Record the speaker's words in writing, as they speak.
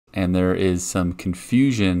and there is some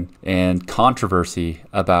confusion and controversy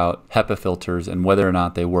about HEPA filters and whether or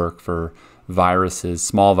not they work for viruses,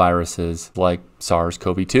 small viruses like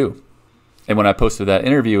SARS-CoV-2. And when I posted that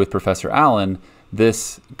interview with Professor Allen,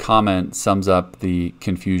 this comment sums up the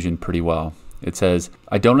confusion pretty well. It says,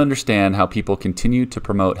 "I don't understand how people continue to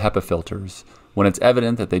promote HEPA filters when it's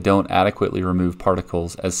evident that they don't adequately remove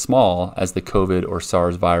particles as small as the COVID or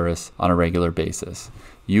SARS virus on a regular basis.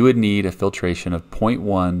 You would need a filtration of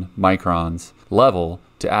 0.1 microns level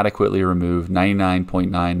to adequately remove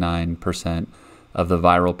 99.99% of the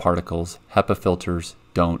viral particles. HEPA filters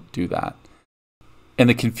don't do that." And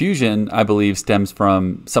the confusion, I believe, stems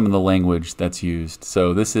from some of the language that's used.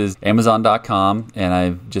 So this is Amazon.com, and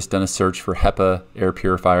I've just done a search for HEPA air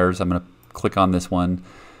purifiers. I'm going to click on this one.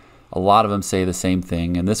 A lot of them say the same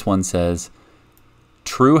thing, and this one says,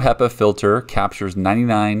 "True HEPA filter captures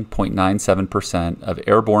 99.97% of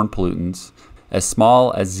airborne pollutants as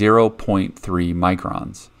small as 0.3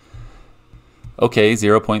 microns. Okay,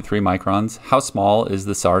 0.3 microns. How small is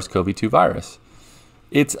the SARS-CoV-2 virus?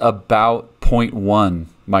 It's about 0.1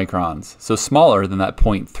 microns, so smaller than that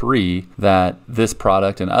 0.3 that this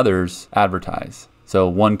product and others advertise. So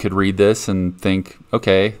one could read this and think,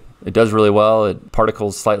 okay, it does really well. It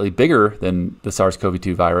particles slightly bigger than the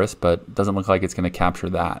SARS-CoV-2 virus, but doesn't look like it's going to capture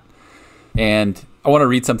that. And I want to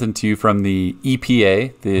read something to you from the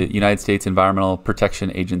EPA, the United States Environmental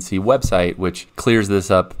Protection Agency website, which clears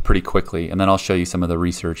this up pretty quickly, and then I'll show you some of the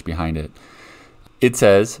research behind it. It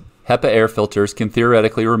says, HEPA air filters can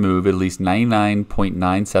theoretically remove at least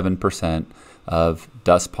 99.97% of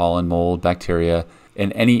dust, pollen, mold, bacteria,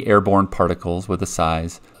 and any airborne particles with a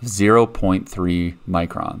size of 0.3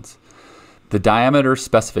 microns. The diameter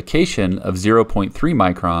specification of 0.3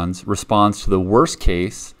 microns responds to the worst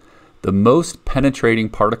case, the most penetrating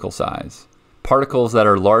particle size. Particles that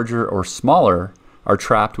are larger or smaller are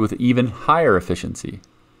trapped with even higher efficiency.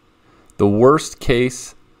 The worst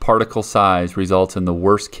case particle size results in the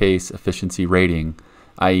worst case efficiency rating,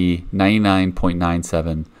 i.e.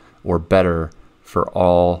 99.97 or better for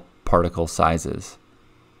all particle sizes."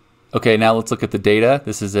 Okay, now let's look at the data.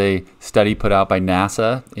 This is a study put out by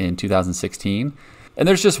NASA in 2016. And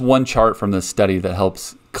there's just one chart from this study that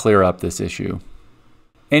helps clear up this issue.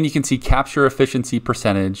 And you can see capture efficiency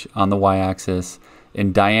percentage on the y-axis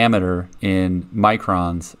and diameter in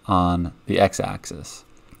microns on the x-axis.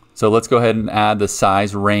 So let's go ahead and add the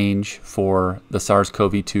size range for the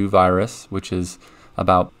SARS-CoV-2 virus, which is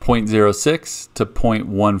about 0.06 to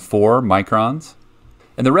 0.14 microns.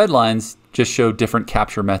 And the red lines just show different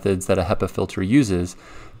capture methods that a HEPA filter uses,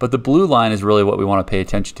 but the blue line is really what we want to pay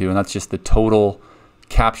attention to, and that's just the total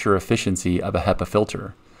capture efficiency of a HEPA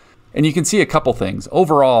filter. And you can see a couple things.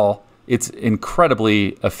 Overall, it's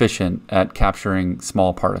incredibly efficient at capturing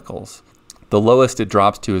small particles. The lowest it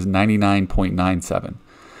drops to is 99.97.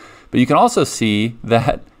 But you can also see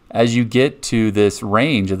that as you get to this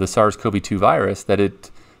range of the SARS-CoV-2 virus, that it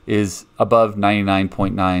is above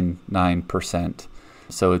 99.99%.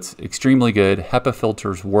 So it's extremely good. HEPA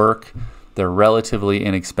filters work. They're relatively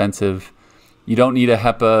inexpensive. You don't need a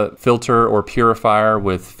HEPA filter or purifier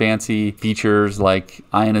with fancy features like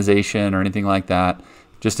ionization or anything like that.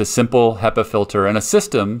 Just a simple HEPA filter and a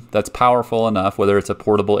system that's powerful enough, whether it's a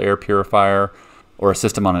portable air purifier or a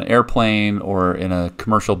system on an airplane or in a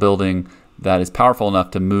commercial building, that is powerful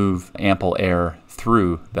enough to move ample air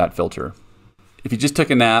through that filter. If you just took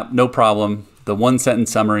a nap, no problem. The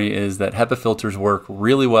one-sentence summary is that HEPA filters work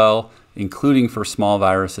really well, including for small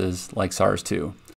viruses like SARS-2.